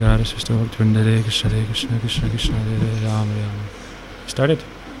Hare Krishna, Hare Krishna, Hare Krishna, Krishna Krishna, Hare Rama, Hare Rama. Started?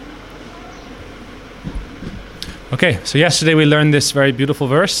 Okay, so yesterday we learned this very beautiful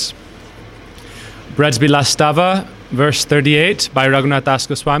verse, Braj Bilastava, verse 38 by Raghunath Das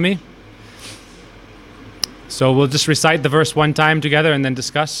Goswami. So we'll just recite the verse one time together and then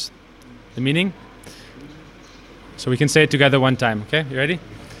discuss the meaning. So we can say it together one time, okay? You ready?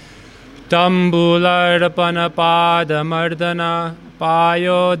 Tambularapana pada mardana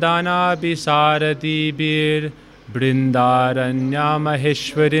payodana bisarati bir brindaranya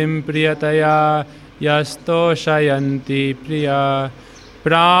maheshwarim priyataya yasto shayanti priya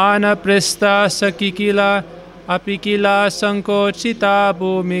prana prista sakikila apikila sankochita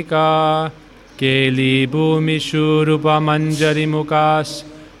bhumika keli bhumishu rupa manjari mukas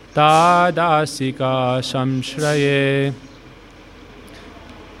tadasika samshraye.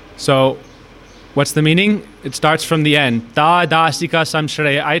 So, what's the meaning? It starts from the end. Ta dasika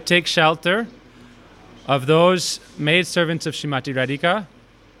samshraye. I take shelter of those maidservants of Srimati Radhika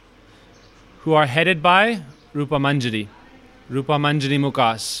who are headed by Rupa Manjari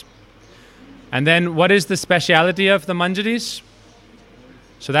Mukas. And then, what is the speciality of the Manjaris?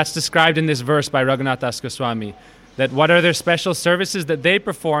 So that's described in this verse by Raghunath Das Goswami. That what are their special services that they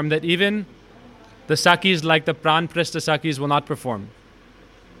perform that even the Sakis like the Pran-Pristha Sakis will not perform.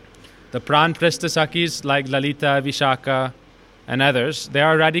 The Pran-Pristha Sakis like Lalita, Vishaka and others, they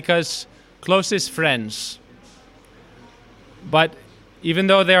are Radhika's closest friends. But even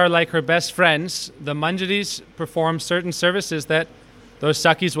though they are like her best friends, the Manjaris perform certain services that those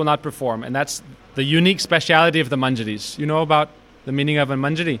Sakis will not perform. And that's the unique speciality of the Manjaris. You know about the meaning of a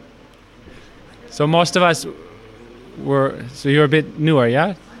Manjari? So most of us so you're a bit newer,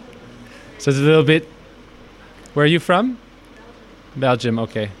 yeah? So it's a little bit, where are you from? Belgium,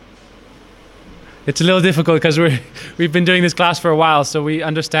 okay. It's a little difficult because we've been doing this class for a while, so we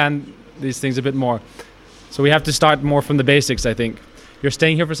understand these things a bit more. So we have to start more from the basics, I think. You're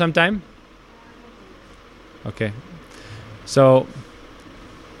staying here for some time? Okay. So,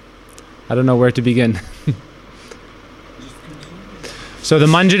 I don't know where to begin. So the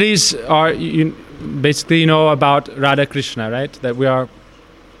Manjaris are, basically you know about Radha Krishna, right? That we are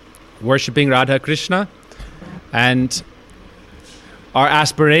worshipping Radha Krishna, and our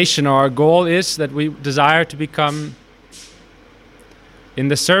aspiration or our goal is that we desire to become in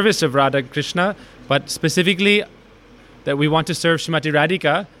the service of Radha Krishna, but specifically that we want to serve Srimati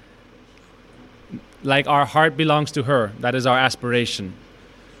Radhika like our heart belongs to her. That is our aspiration.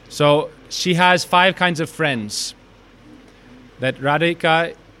 So she has 5 kinds of friends. That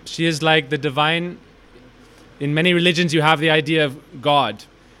Radhika, she is like the divine. In many religions you have the idea of God,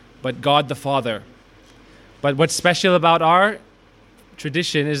 but God the Father. But what's special about our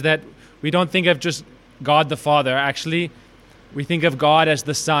tradition is that we don't think of just God the Father. Actually, we think of God as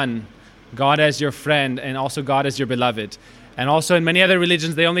the Son, God as your friend, and also God as your beloved. And also in many other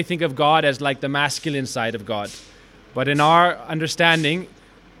religions, they only think of God as like the masculine side of God. But in our understanding,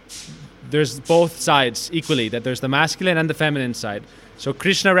 there's both sides equally, that there's the masculine and the feminine side. So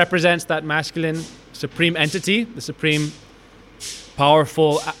Krishna represents that masculine supreme entity, the supreme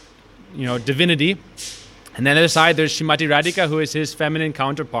powerful, divinity. And then on the other side, there's Srimati Radhika, who is his feminine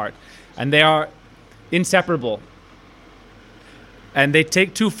counterpart. And they are inseparable. And they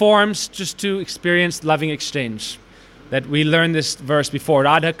take 2 forms just to experience loving exchange. That we learned this verse before.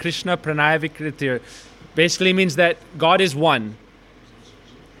 Radha Krishna Pranaya Vikritir. Basically means that God is one.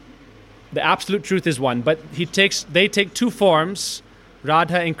 The absolute truth is one. But they take 2 forms,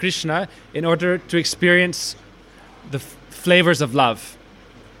 Radha and Krishna, in order to experience the flavors of love.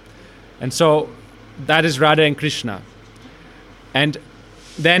 And so that is Radha and Krishna. And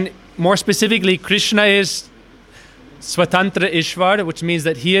then more specifically, Krishna is Swatantra Ishvar, which means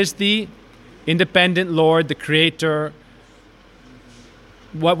that he is the independent Lord, the creator,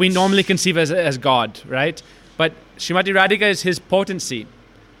 what we normally conceive as God, right? But Srimati Radhika is his potency.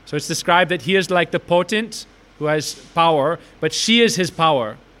 So it's described that he is like the potent who has power, but she is his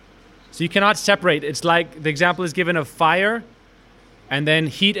power. So you cannot separate. It's like the example is given of fire and then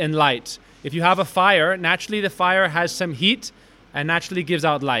heat and light. If you have a fire, naturally the fire has some heat and naturally gives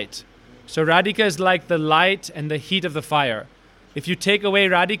out light. So Radhika is like the light and the heat of the fire. If you take away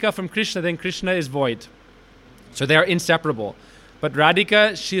Radhika from Krishna, then Krishna is void. So they are inseparable. But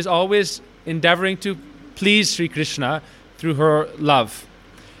Radhika, she is always endeavoring to please Sri Krishna through her love.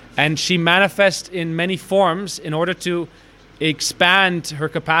 And she manifests in many forms in order to expand her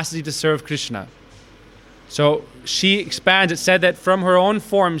capacity to serve Krishna. So she expands. It said that from her own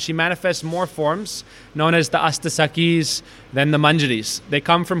form, she manifests more forms, known as the Astasakis, than the Manjaris. They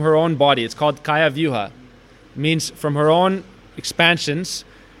come from her own body. It's called Kaya Vyuha. It means from her own expansions,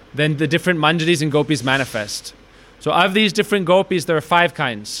 then the different manjaris and gopis manifest. So of these different gopis, there are 5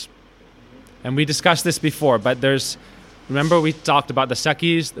 kinds. And we discussed this before, but remember we talked about the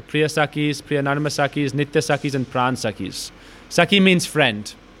Sakhis, the Priya Sakhis, Priyanarma Sakhis, Nitya Sakhis, and Pran Sakhis. Sakhi means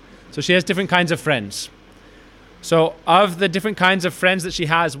friend. So she has different kinds of friends. So of the different kinds of friends that she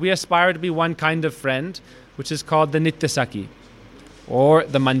has, we aspire to be one kind of friend, which is called the Nitya Sakhi, or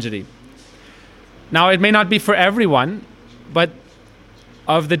the Manjari. Now it may not be for everyone, but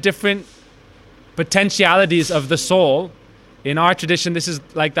of the different potentialities of the soul, in our tradition, this is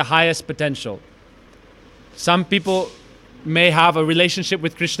like the highest potential. Some people may have a relationship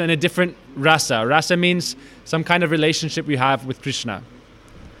with Krishna in a different rasa. Rasa means some kind of relationship you have with Krishna.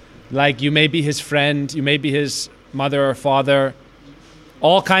 Like you may be his friend, you may be his mother or father.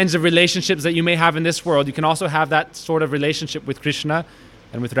 All kinds of relationships that you may have in this world, you can also have that sort of relationship with Krishna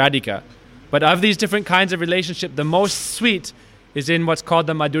and with Radhika. But of these different kinds of relationship, the most sweet is in what's called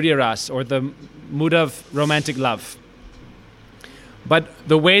the Madhurya Ras, or the mood of romantic love. But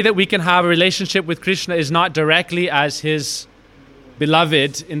the way that we can have a relationship with Krishna is not directly as his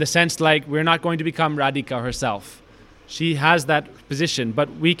beloved, in the sense like we're not going to become Radhika herself. She has that position, but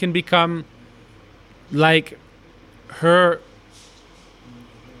we can become like her.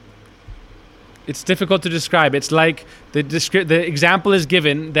 It's difficult to describe. It's like the example is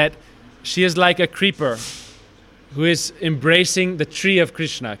given that she is like a creeper who is embracing the tree of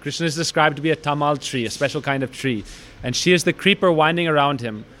Krishna. Krishna is described to be a tamal tree, a special kind of tree. And she is the creeper winding around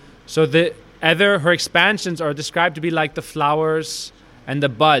him. So her expansions are described to be like the flowers and the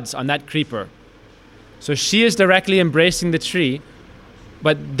buds on that creeper. So she is directly embracing the tree,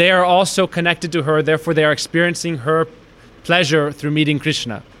 but they are also connected to her, therefore they are experiencing her pleasure through meeting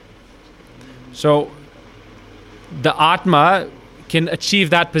Krishna. So the Atma can achieve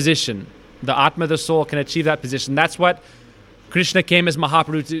that position. The Atma, the soul, can achieve that position. That's what Krishna came as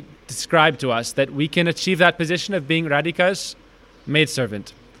Mahaprabhu to describe to us, that we can achieve that position of being Radhika's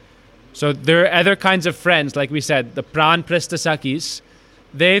maidservant. So there are other kinds of friends, like we said, the Pran Prastha Sakhis.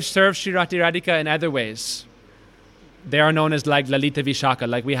 They've served Srimati Radhika in other ways. They are known as like Lalita Vishaka,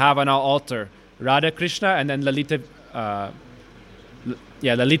 like we have on our altar, Radha Krishna and then Lalita and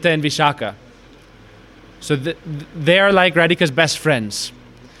Vishaka. So they are like Radhika's best friends.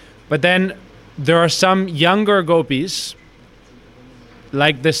 But then there are some younger gopis,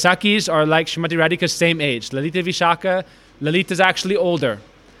 like the Sakhis are like Srimati Radhika's same age. Lalita Vishaka, Lalita is actually older,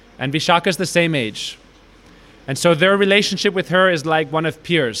 and Vishaka is the same age. And so their relationship with her is like one of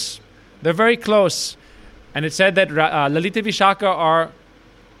peers. They're very close. And it said that Lalita Vishaka are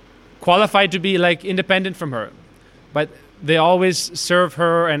qualified to be like independent from her, but they always serve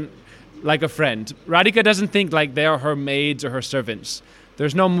her and like a friend. Radhika doesn't think like they are her maids or her servants.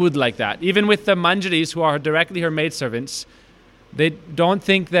 There's no mood like that. Even with the Manjaris, who are directly her maidservants, they don't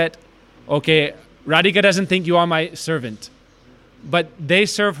think that, okay, Radhika doesn't think you are my servant. But they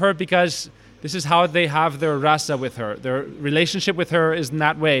serve her because this is how they have their rasa with her. Their relationship with her is in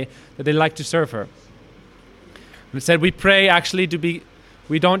that way that they like to serve her. And it said we pray actually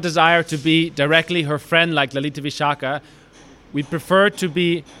we don't desire to be directly her friend like Lalita Vishaka. We prefer to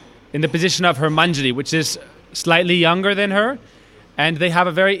be in the position of her Manjari, which is slightly younger than her. And they have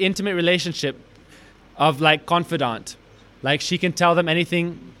a very intimate relationship of like confidant. Like she can tell them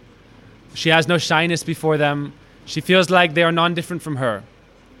anything. She has no shyness before them. She feels like they are non-different from her.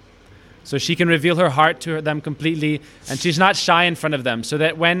 So she can reveal her heart to them completely. And she's not shy in front of them. So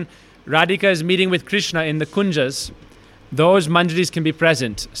that when Radhika is meeting with Krishna in the kunjas, those manjaris can be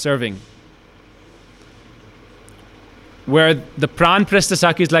present, serving. Where the Pran Prastha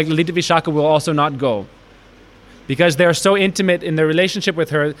Sakhis like Lalita Vishaka will also not go. Because they are so intimate in their relationship with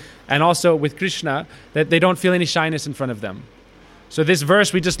her and also with Krishna that they don't feel any shyness in front of them. So this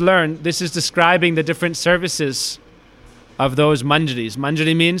verse we just learned, this is describing the different services of those manjaris.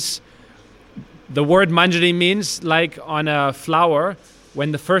 Manjari means, the word manjari means like on a flower,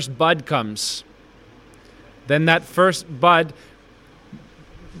 when the first bud comes. Then that first bud,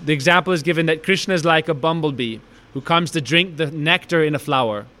 the example is given that Krishna is like a bumblebee who comes to drink the nectar in a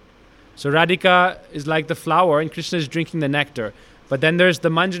flower. So Radhika is like the flower and Krishna is drinking the nectar. But then there's the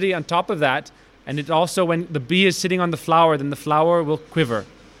manjari on top of that, and it also, when the bee is sitting on the flower, then the flower will quiver.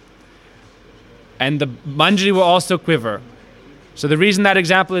 And the manjari will also quiver. So the reason that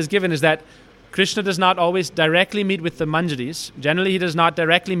example is given is that Krishna does not always directly meet with the manjaris. Generally, he does not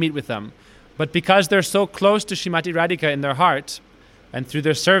directly meet with them. But because they're so close to Srimati Radhika in their heart, and through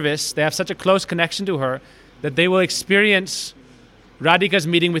their service, they have such a close connection to her that they will experience Radhika's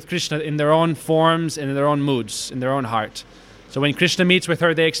meeting with Krishna in their own forms and in their own moods, in their own heart. So when Krishna meets with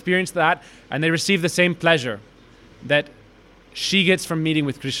her, they experience that and they receive the same pleasure that she gets from meeting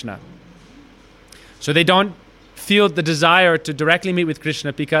with Krishna. So they don't feel the desire to directly meet with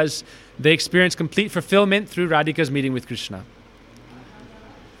Krishna because they experience complete fulfillment through Radhika's meeting with Krishna.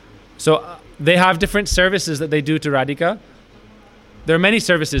 So they have different services that they do to Radhika. There are many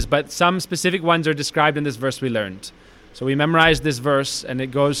services, but some specific ones are described in this verse we learned. So we memorized this verse, and it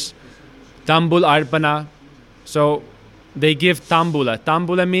goes, Tambul Arpana. So they give tambula.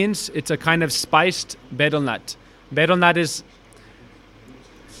 Tambula means it's a kind of spiced betel nut. Betel nut is,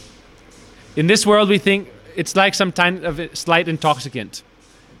 in this world we think it's like some kind of a slight intoxicant.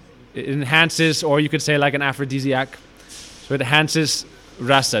 It enhances, or you could say like an aphrodisiac. So it enhances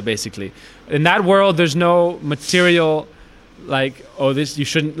rasa, basically. In that world, there's no material, like, oh, this, you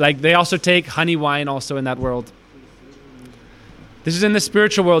shouldn't, like, they also take honey wine also in that world. This is in the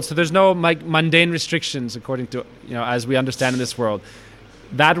spiritual world, so there's no like mundane restrictions according to, as we understand in this world.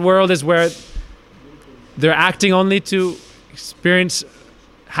 That world is where they're acting only to experience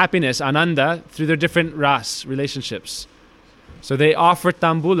happiness, ananda, through their different ras, relationships. So they offer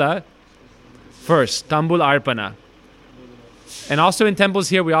tambula first, tambul arpana. And also in temples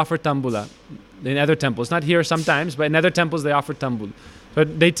here we offer tambula. In other temples, not here sometimes, but in other temples they offer tambul.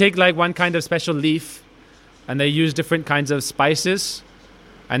 But they take like one kind of special leaf, and they use different kinds of spices,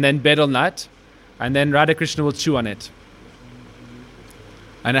 and then betel nut, and then Radha Krishna will chew on it.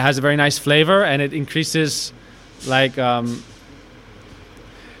 And it has a very nice flavor, and it increases, like,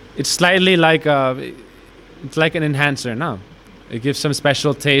 it's slightly like, it's like an enhancer, no? It gives some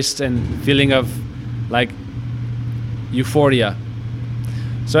special taste and feeling of, like, euphoria.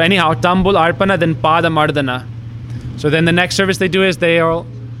 So anyhow, Tambul Arpana, then Pada Mardana. So then the next service they do is they all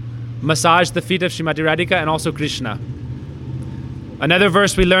massage the feet of Srimati Radhika and also Krishna. Another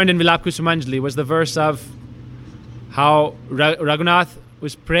verse we learned in Vilap Kusumanjali was the verse of how Raghunath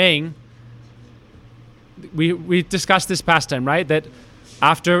was praying. We discussed this past time, right? That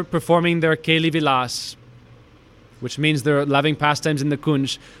after performing their Keli Vilas, which means their loving pastimes in the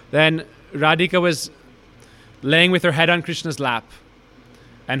Kunj, then Radhika was laying with her head on Krishna's lap,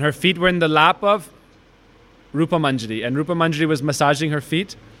 and her feet were in the lap of Rupa Manjari, and Rupa Manjari was massaging her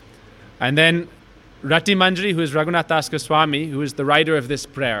feet. And then Rati Manjari, who is Raghunath Das Goswami, who is the writer of this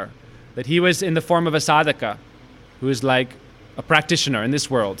prayer, that he was in the form of a sadhaka, who is like a practitioner in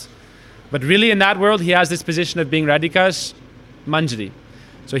this world. But really in that world, he has this position of being Radhika's Manjari.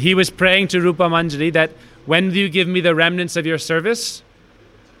 So he was praying to Rupa Manjari that when do you give me the remnants of your service,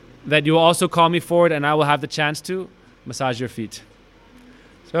 that you will also call me forward and I will have the chance to massage your feet.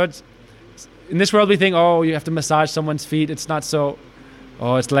 So in this world we think, oh, you have to massage someone's feet. It's not so,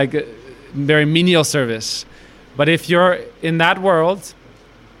 it's like a very menial service. But if you're in that world,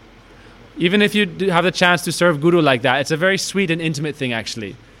 even if you have the chance to serve Guru like that, it's a very sweet and intimate thing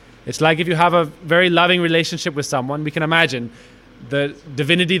actually. It's like if you have a very loving relationship with someone, we can imagine the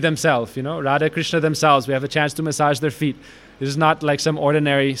divinity themselves, Radha Krishna themselves, we have a chance to massage their feet. This is not like some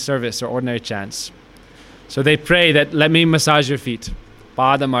ordinary service or ordinary chance. So they pray that, let me massage your feet.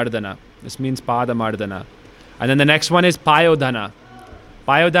 Pada Mardana. This means Pada Mardana. And then the next one is Payodhana.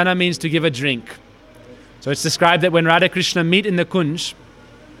 Payodhana means to give a drink. So it's described that when Radha Krishna meet in the Kunj,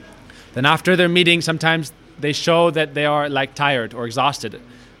 then after their meeting, sometimes they show that they are like tired or exhausted,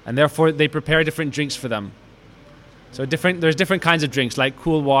 and therefore they prepare different drinks for them. So there's different kinds of drinks, like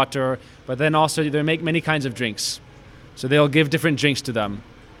cool water, but then also they make many kinds of drinks. So they'll give different drinks to them.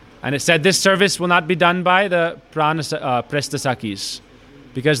 And it said this service will not be done by the Prestasakis,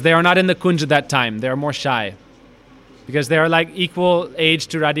 because they are not in the Kunj at that time. They are more shy, because they are like equal age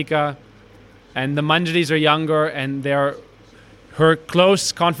to Radhika, and the Manjaris are younger, and they are her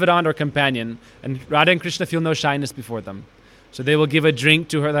close confidant or companion. And Radha and Krishna feel no shyness before them. So they will give a drink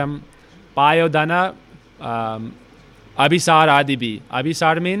to them. Payodhana, Abhisar Adibi.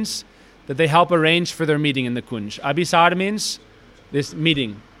 Abhisar means that they help arrange for their meeting in the Kunj. Abhisar means this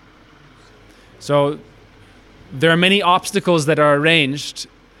meeting. So there are many obstacles that are arranged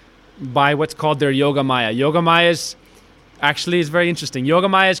by what's called their Yoga Maya. Yoga Maya is very interesting. Yoga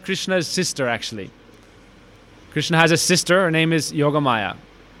Maya is Krishna's sister actually. Krishna has a sister, her name is Yoga Maya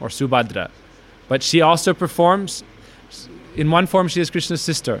or Subhadra. But she also performs, in one form she is Krishna's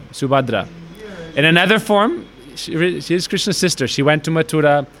sister, Subhadra. In another form, she is Krishna's sister. She went to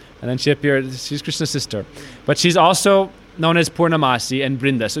Mathura and then she appeared, she's Krishna's sister. But she's also known as Purnamasi and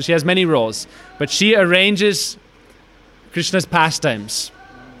Brinda. So she has many roles. But she arranges Krishna's pastimes.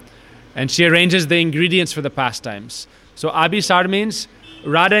 And she arranges the ingredients for the pastimes. So Abhisar means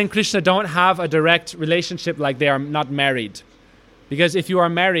Radha and Krishna don't have a direct relationship, like they are not married. Because if you are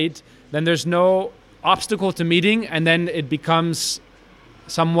married, then there's no obstacle to meeting, and then it becomes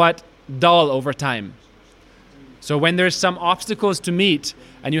somewhat dull over time. So when there's some obstacles to meet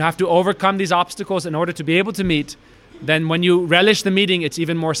and you have to overcome these obstacles in order to be able to meet, then when you relish the meeting, it's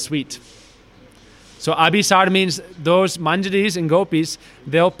even more sweet. So Abhisar means those manjaris and gopis,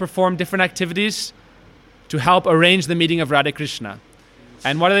 they'll perform different activities to help arrange the meeting of Radha Krishna.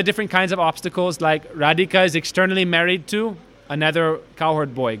 And what are the different kinds of obstacles? Like Radhika is externally married to another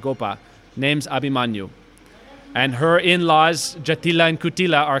cowherd boy, Gopa, named Abhimanyu. And her in-laws, Jatila and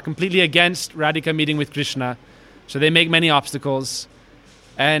Kutila, are completely against Radhika meeting with Krishna. So they make many obstacles.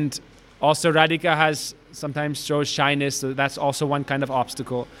 And also Radhika sometimes shows shyness, so that's also one kind of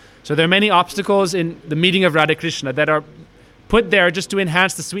obstacle. So there are many obstacles in the meeting of Radha Krishna that are put there just to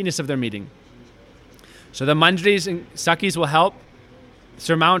enhance the sweetness of their meeting. So the manjaris and sakis will help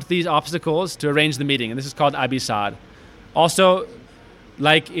surmount these obstacles to arrange the meeting, and this is called Abhisar. Also,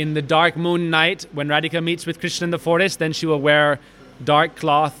 like in the dark moon night, when Radhika meets with Krishna in the forest, then she will wear dark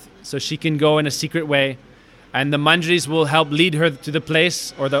cloth so she can go in a secret way, and the manjaris will help lead her to the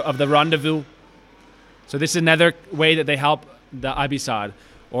place of the rendezvous. So this is another way that they help the Abhisar.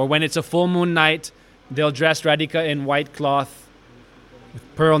 Or when it's a full moon night, they'll dress Radhika in white cloth,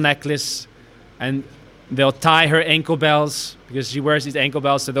 with pearl necklace, and they'll tie her ankle bells, because she wears these ankle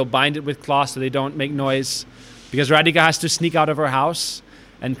bells, so they'll bind it with cloth so they don't make noise. Because Radhika has to sneak out of her house,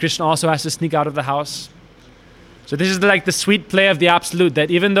 and Krishna also has to sneak out of the house. So this is like the sweet play of the Absolute,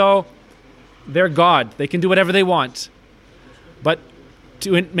 that even though they're God, they can do whatever they want. But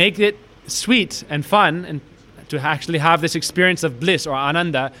to make it sweet and fun, and to actually have this experience of bliss or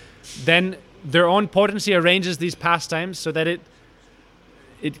ananda, then their own potency arranges these pastimes so that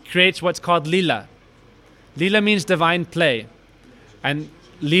it creates what's called lila. Lila means divine play. And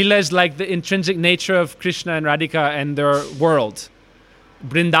lila is like the intrinsic nature of Krishna and Radhika and their world.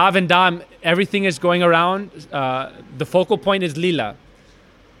 Vrindavan Dham, everything is going around. The focal point is lila.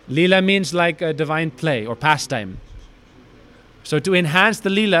 Lila means like a divine play or pastime. So to enhance the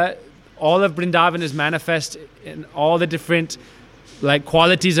lila, all of Vrindavan is manifest in all the different like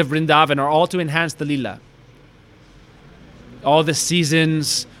qualities of Vrindavan are all to enhance the lila. All the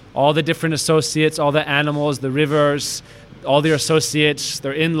seasons, all the different associates, all the animals, the rivers, all their associates,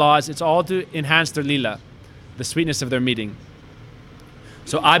 their in-laws, it's all to enhance their lila, the sweetness of their meeting.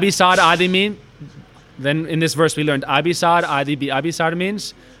 So Abhisar Adi mean, then in this verse we learned Abhisar Adi Bi. Abhisar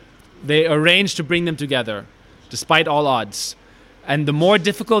means they arrange to bring them together, despite all odds. And the more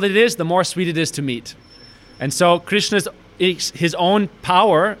difficult it is, the more sweet it is to meet. And so Krishna's his own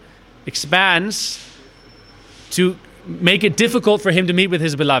power expands to make it difficult for him to meet with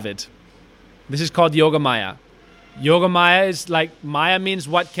his beloved. This is called Yoga Maya. Yoga Maya is like, Maya means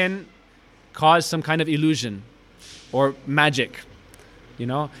what can cause some kind of illusion or magic, you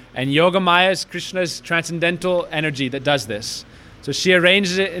know? And Yoga Maya is Krishna's transcendental energy that does this. So she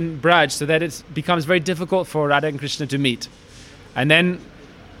arranges it in Braj so that it becomes very difficult for Radha and Krishna to meet. And then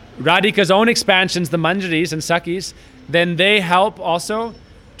Radhika's own expansions, the manjaris and sakis, then they help also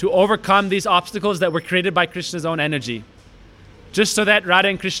to overcome these obstacles that were created by Krishna's own energy, just so that Radha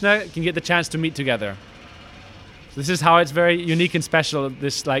and Krishna can get the chance to meet together. So this is how it's very unique and special,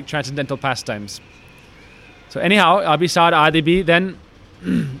 this like transcendental pastimes. So anyhow, Abhisar Adibi, then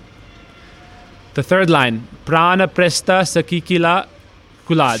the third line, Prana Presta Sakikila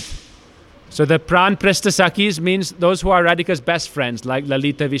Kulad. So the Pran Presta Sakis means those who are Radhika's best friends, like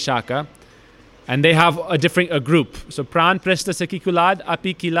Lalita Vishaka. And they have a group. So Pran Presta Sakikulad,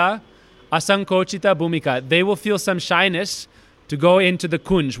 Apikila, Asankochita Bhumika. They will feel some shyness to go into the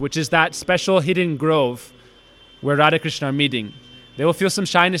Kunj, which is that special hidden grove where Radha Krishna are meeting. They will feel some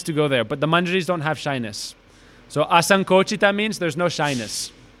shyness to go there, but the manjaris don't have shyness. So Asankochita means there's no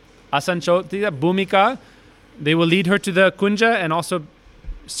shyness. Asankochita Bhumika, they will lead her to the Kunja and also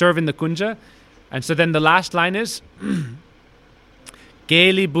serve in the Kunja. And so then the last line is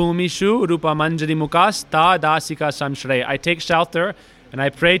Keli Bhumishu Rupa Manjari Mukas Ta Dasika Samshray. I take shelter and I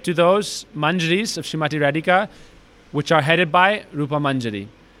pray to those manjaris of Srimati Radhika which are headed by Rupa Manjari.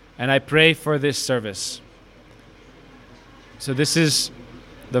 And I pray for this service. So this is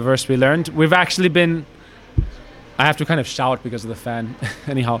the verse we learned. We've actually been, I have to kind of shout because of the fan.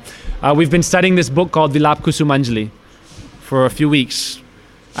 Anyhow, we've been studying this book called Vilap Kusumanjali for a few weeks.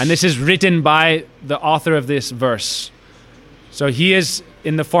 And this is written by the author of this verse. So he is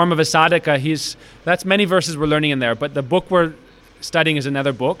in the form of a sadhaka. That's many verses we're learning in there, but the book we're studying is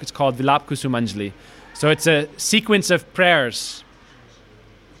another book. It's called Vilap Kusumanjali. So it's a sequence of prayers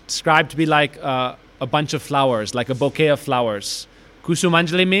described to be like a bunch of flowers, like a bouquet of flowers.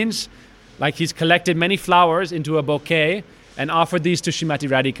 Kusumanjali means like he's collected many flowers into a bouquet and offered these to Srimati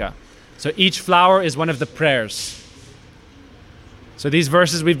Radhika. So each flower is one of the prayers. So these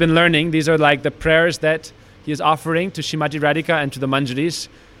verses we've been learning, these are like the prayers that he is offering to Shrimati Radhika and to the Manjaris,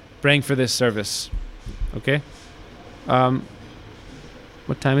 praying for this service. Okay?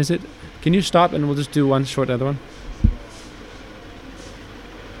 What time is it? Can you stop and we'll just do one short other one?